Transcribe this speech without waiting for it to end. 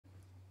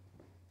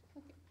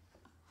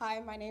Hi,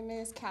 my name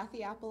is Kathy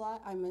Appalot.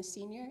 I'm a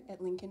senior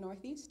at Lincoln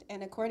Northeast,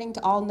 and according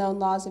to all known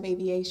laws of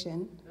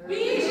aviation,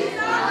 we should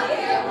not be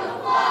able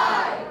to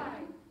fly.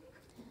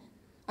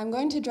 I'm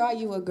going to draw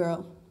you a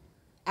girl.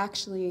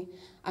 Actually,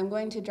 I'm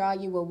going to draw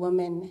you a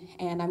woman,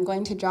 and I'm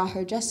going to draw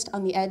her just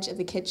on the edge of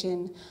the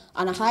kitchen,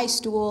 on a high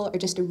stool or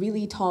just a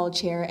really tall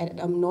chair at an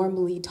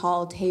abnormally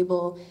tall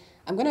table.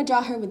 I'm going to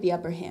draw her with the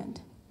upper hand.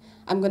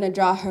 I'm going to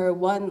draw her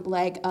one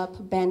leg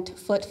up, bent,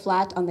 foot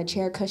flat on the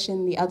chair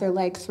cushion, the other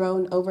leg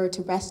thrown over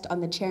to rest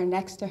on the chair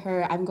next to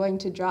her. I'm going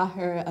to draw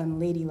her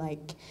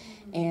unladylike,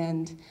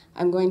 and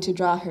I'm going to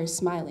draw her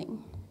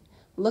smiling.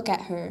 Look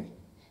at her,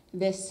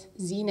 this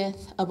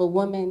zenith of a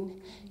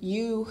woman,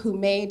 you who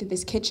made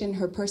this kitchen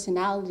her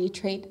personality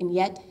trait, and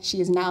yet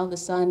she is now the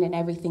sun and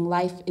everything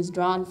life is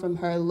drawn from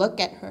her. Look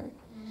at her,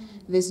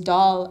 this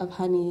doll of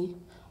honey,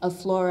 of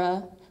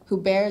flora, who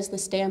bears the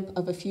stamp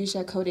of a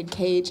fuchsia-coated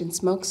cage and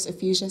smokes a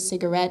fuchsia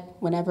cigarette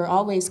whenever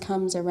always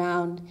comes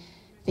around.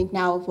 Think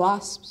now of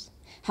wasps,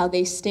 how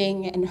they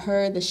sting, and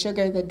her, the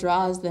sugar that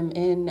draws them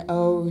in.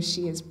 Oh,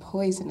 she is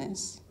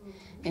poisonous,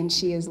 and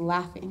she is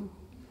laughing.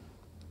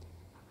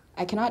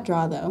 I cannot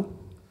draw, though,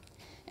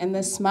 and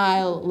this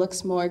smile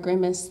looks more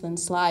grimace than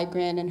sly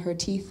grin, and her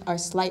teeth are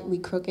slightly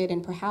crooked,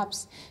 and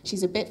perhaps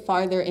she's a bit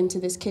farther into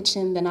this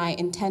kitchen than I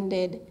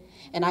intended.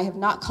 And I have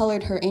not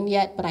colored her in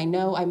yet, but I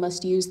know I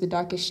must use the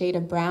darkest shade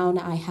of brown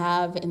I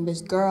have. And this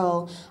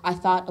girl, I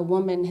thought a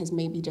woman has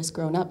maybe just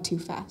grown up too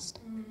fast.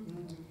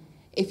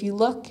 If you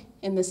look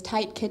in this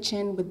tight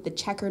kitchen with the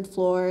checkered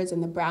floors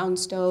and the brown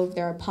stove,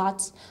 there are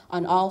pots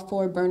on all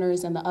 4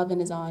 burners and the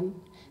oven is on.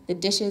 The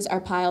dishes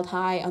are piled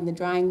high on the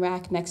drying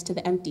rack next to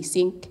the empty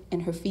sink,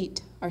 and her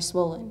feet are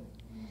swollen.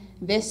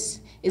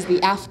 This is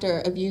the after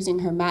of using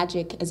her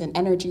magic as an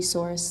energy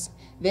source.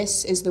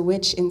 This is the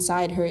witch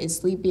inside her is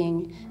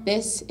sleeping.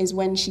 This is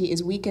when she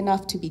is weak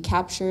enough to be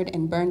captured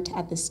and burnt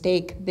at the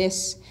stake.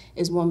 This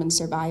is woman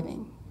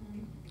surviving.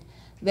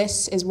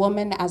 This is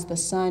woman as the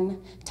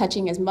sun,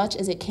 touching as much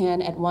as it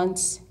can at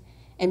once.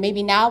 And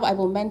maybe now I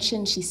will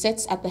mention she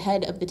sits at the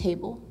head of the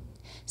table.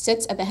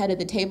 Sits at the head of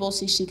the table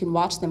so she can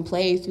watch them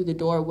play through the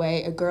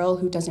doorway, a girl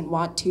who doesn't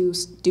want to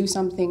do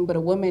something, but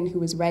a woman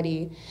who is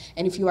ready.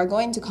 And if you are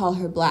going to call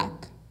her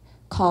black,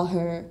 call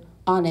her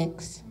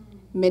onyx,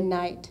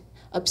 midnight,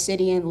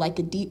 obsidian, like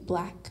a deep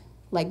black,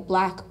 like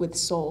black with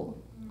soul.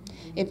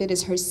 If it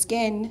is her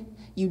skin,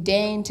 you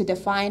deign to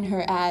define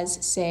her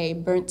as, say,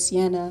 burnt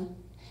sienna,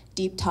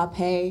 deep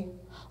taupe,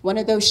 one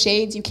of those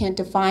shades you can't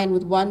define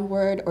with 1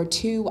 word or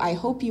 2. I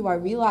hope you are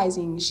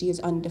realizing she is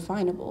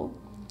undefinable,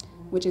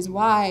 which is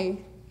why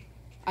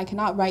I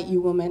cannot write you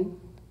woman,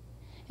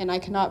 and I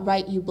cannot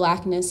write you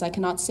blackness. I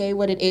cannot say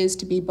what it is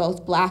to be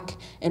both black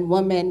and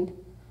woman.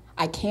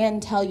 I can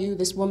tell you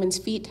this woman's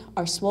feet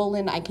are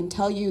swollen. I can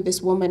tell you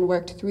this woman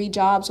worked 3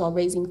 jobs while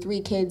raising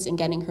 3 kids and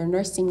getting her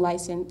nursing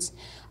license.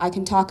 I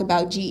can talk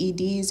about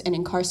GEDs and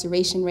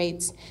incarceration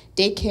rates,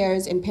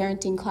 daycares and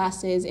parenting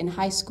classes in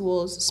high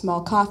schools,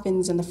 small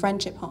coffins and the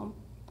friendship home.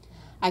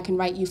 I can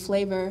write you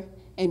flavor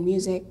and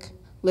music,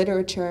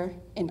 literature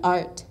and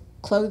art,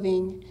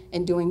 clothing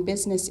and doing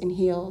business in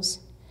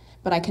heels.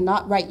 But I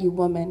cannot write you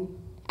woman.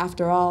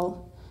 After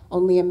all,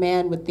 only a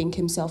man would think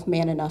himself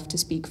man enough to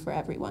speak for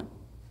everyone.